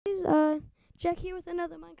guys, Jack here with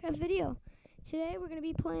another Minecraft video. Today we're gonna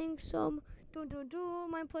be playing some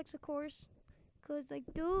mineplex, of course, cause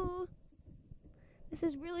this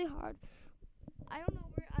is really hard. I don't know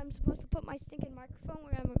where I'm supposed to put my stinking microphone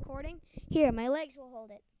where I'm recording. Here, my legs will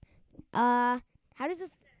hold it. How does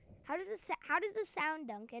this sound,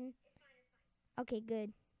 Duncan? Okay,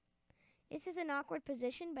 good. This is an awkward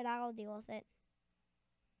position, but I'll deal with it.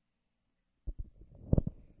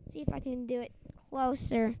 See if I can do it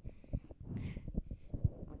closer.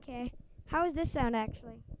 Okay. How does this sound,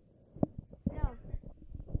 actually? No.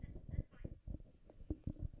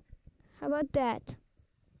 How about that? That's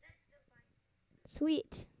still fine.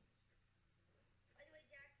 Sweet. By the way,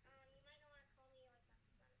 Jack, you might not want to call me like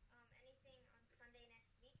on anything on Sunday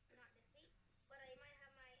next week, not this week, but I might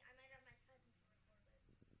have my cousin to record with.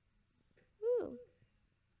 Ooh.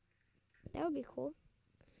 That would be cool.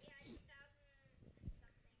 Yeah, it's 1,000 something.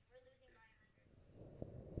 We're losing by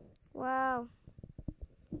 100. Wow.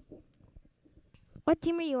 What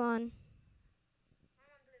team are you on? I'm on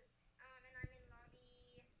blue. And I'm in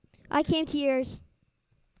lobby. I came to yours.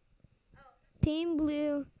 Oh. Team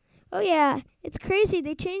blue. Oh yeah, it's crazy.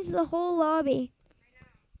 They changed the whole lobby.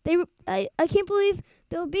 I know. I can't believe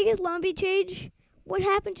the biggest lobby change. What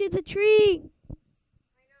happened to the tree? I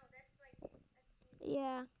know. That's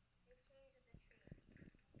Yeah. they changed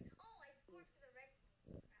the tree. Oh, I scored for the red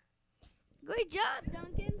team. Great job,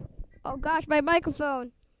 Duncan. Oh gosh, my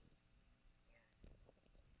microphone.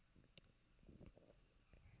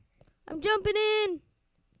 I'm jumping in.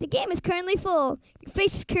 The game is currently full. Your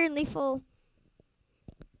face is currently full.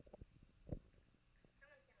 Someone's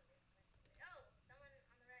gonna win. Oh, someone on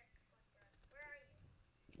the red scored for us. Where are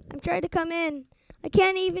you? I'm trying to come in. I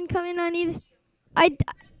can't even come in on either. Yeah.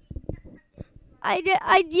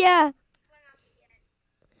 Flying off the edge.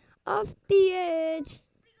 Off the edge.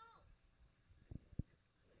 Where'd he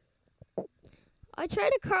go? I tried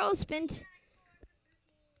to Carl spin. Yeah, I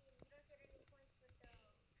scored for the blue team. You don't get any points for those.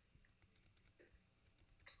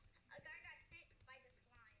 A guy got hit by the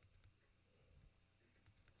slime.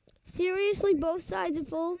 Seriously, both sides are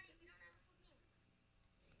full. We don't have a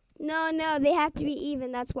full team. No, they have to be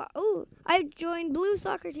even. That's why. Oh, I joined blue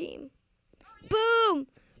soccer team. Oh, yeah. Boom!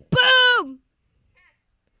 Boom!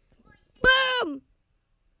 Boom!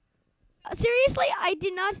 Seriously, I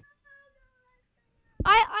did not.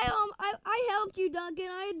 I helped you, Duncan.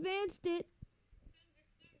 I advanced it. Change your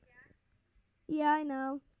skin, Jack. Yeah, I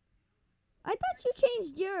know. I thought you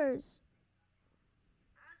changed yours.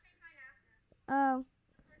 I'll change mine after. Oh.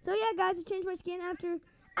 So yeah, guys, I changed my skin after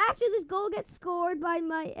this goal gets scored by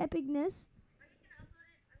my epicness. I'm just gonna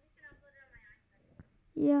upload it on my iPad.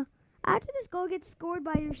 Yeah. After this goal gets scored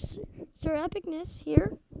by your Sir Epicness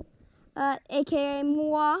here, aka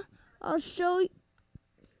moi, I'll show you.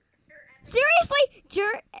 Seriously,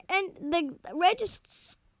 and the red just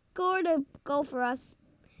scored a goal for us.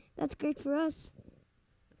 That's great for us.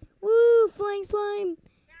 Woo! Flying slime.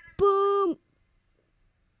 Boom.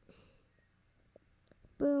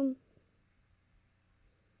 Boom.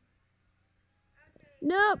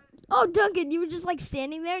 Nope. Oh, Duncan, you were just like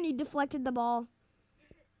standing there and you deflected the ball.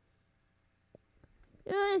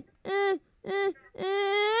 Oh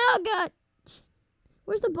God.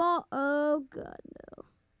 Where's the ball? Oh God, no.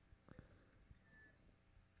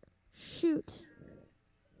 Shoot.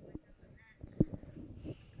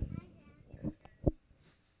 Hey,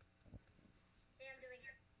 I'm doing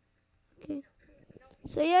it. Okay.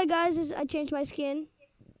 So yeah, guys, I changed my skin.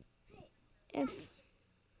 If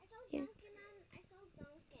yeah.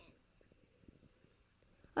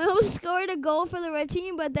 I almost scored a goal for the red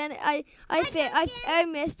team, but then I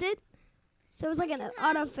missed it. So it was like an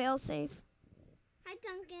auto fail safe. Hi,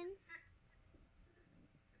 Duncan.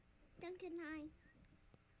 Duncan, hi.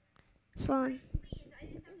 Slime. Please, I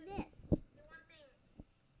just have Who's to this? do one thing.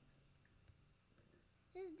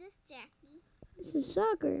 Who's this, Jackie? This is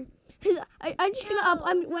soccer. I'm just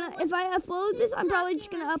gonna if I upload this, I'm probably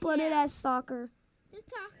just gonna upload it as soccer. Who's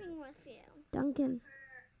talking with you? Duncan.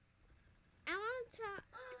 I want to talk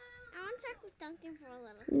with Duncan for a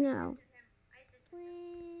little. No.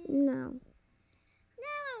 Please. No.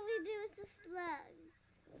 Now what we do is the slug.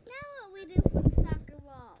 Now what we do for the soccer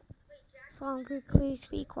ball. Wait, Jack. Soccer, please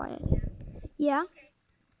be quiet. Yeah. Okay.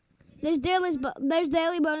 There's daily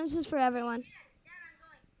bonuses for everyone. Dad, I'm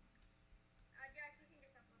going. Jack, you can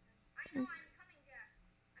just upload this. I know I'm coming, Jack.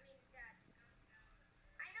 I mean, Dad.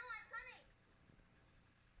 I know I'm coming.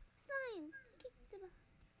 Slime. Kick to the...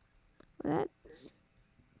 Let's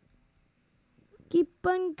keep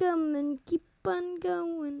on coming, keep on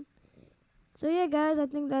going. So yeah, guys, I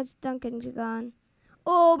think that's Duncan's gone.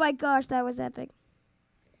 Oh my gosh, that was epic.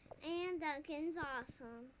 And Duncan's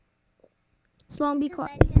awesome.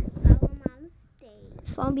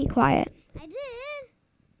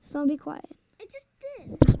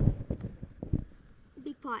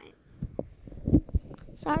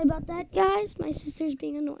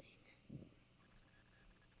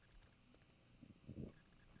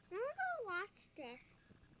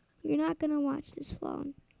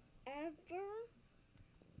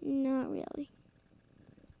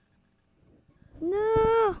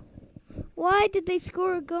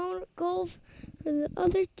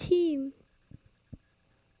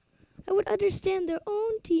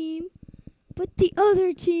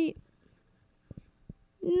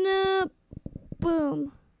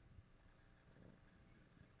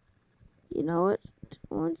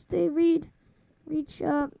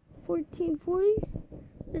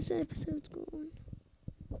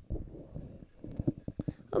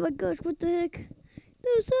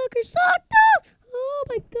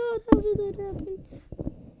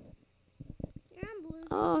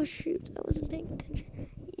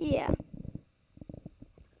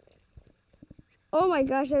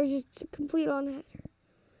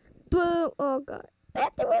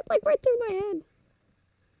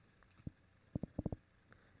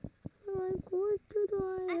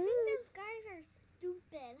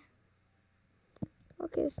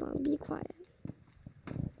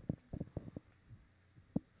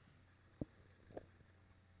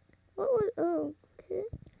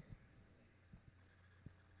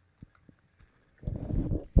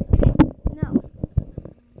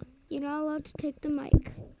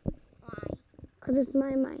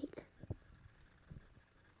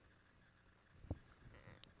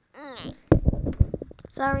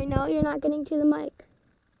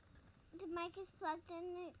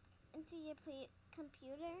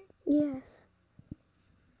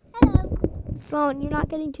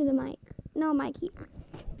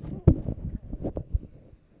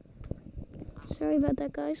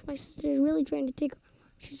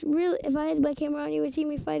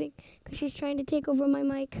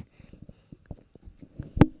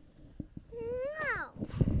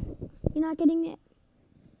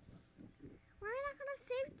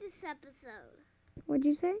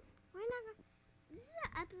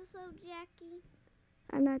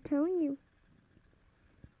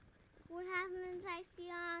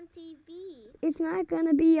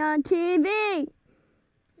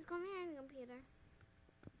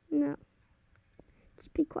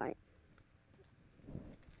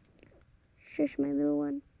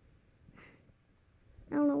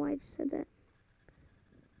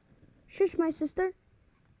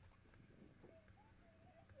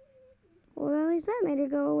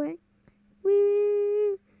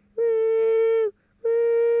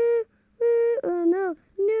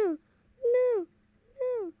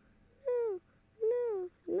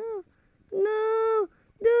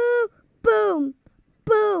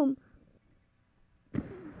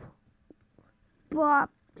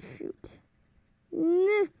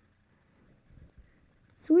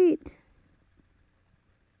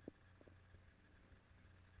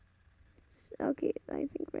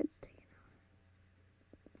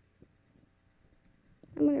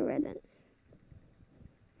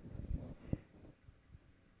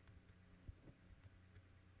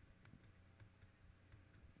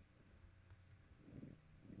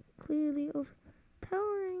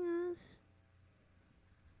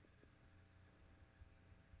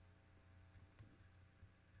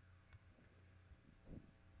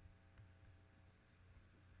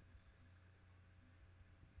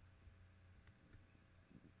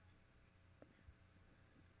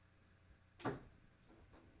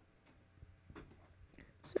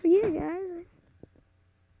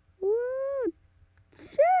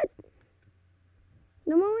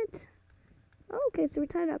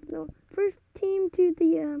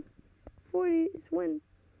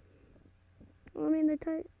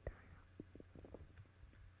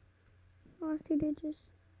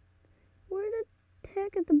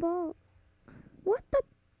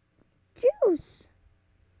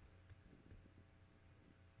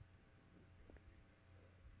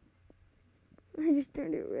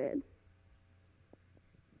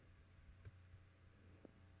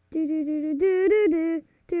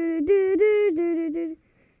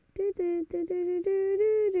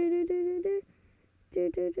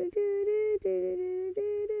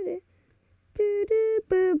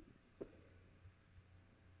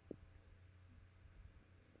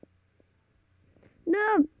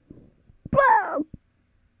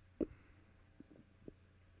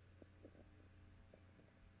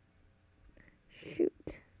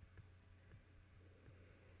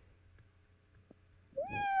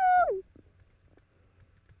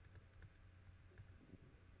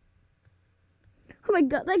 Oh my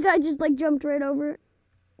god, that guy just like jumped right over it.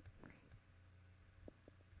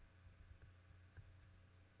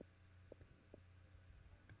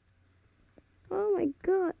 Oh my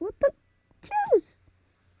god, what the juice?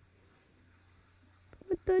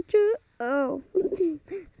 What the juice? Oh,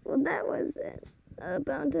 well that was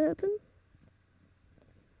bound to happen.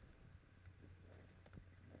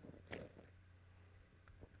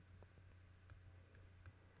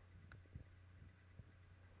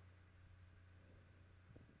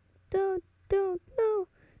 Don't know.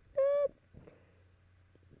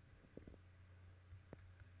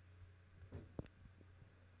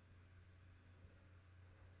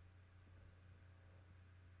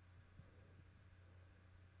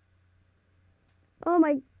 Oh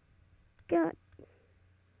my god,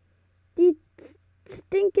 these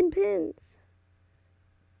stinking pins.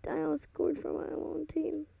 Dial scored for my own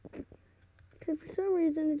team. Except for some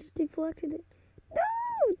reason it just deflected it.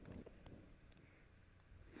 No!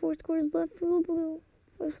 4 scores left for blue.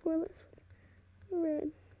 4 scores left for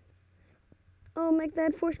red. Oh, make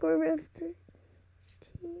that 4 score left.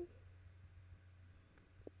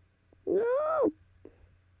 No!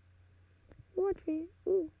 Watch me.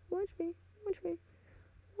 Ooh, watch me. Watch me.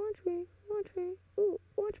 Watch me. Watch me. Ooh,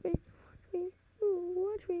 watch me. Watch me. Ooh,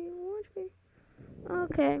 watch me. Watch me.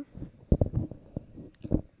 Okay.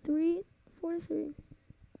 3, 4 to 3.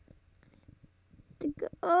 To go.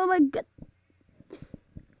 Oh my god.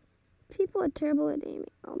 People are terrible at aiming.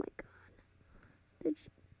 Oh my god.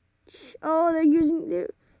 They're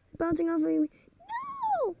bouncing off of me. No!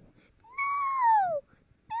 No!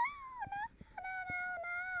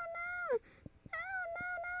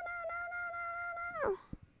 No!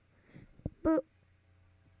 But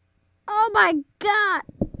oh my god!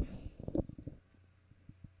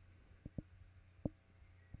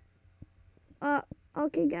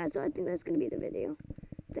 Okay guys, so I think that's gonna be the video.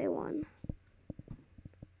 They won.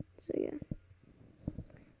 So yeah.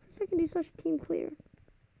 If I can do such a team clear.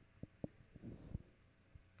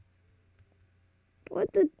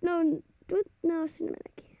 What the no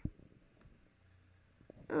cinematic.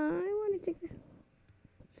 I wanna take this.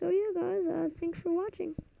 So yeah guys, thanks for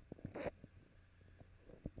watching.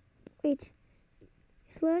 Wait.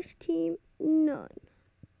 / team none.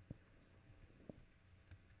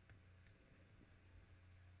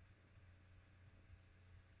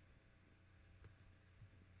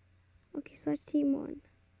 Okay, / team 1.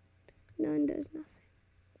 None does nothing.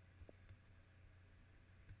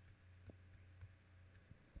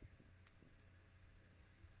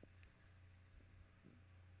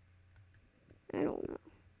 I don't know.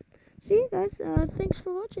 See you guys, thanks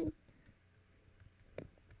for watching.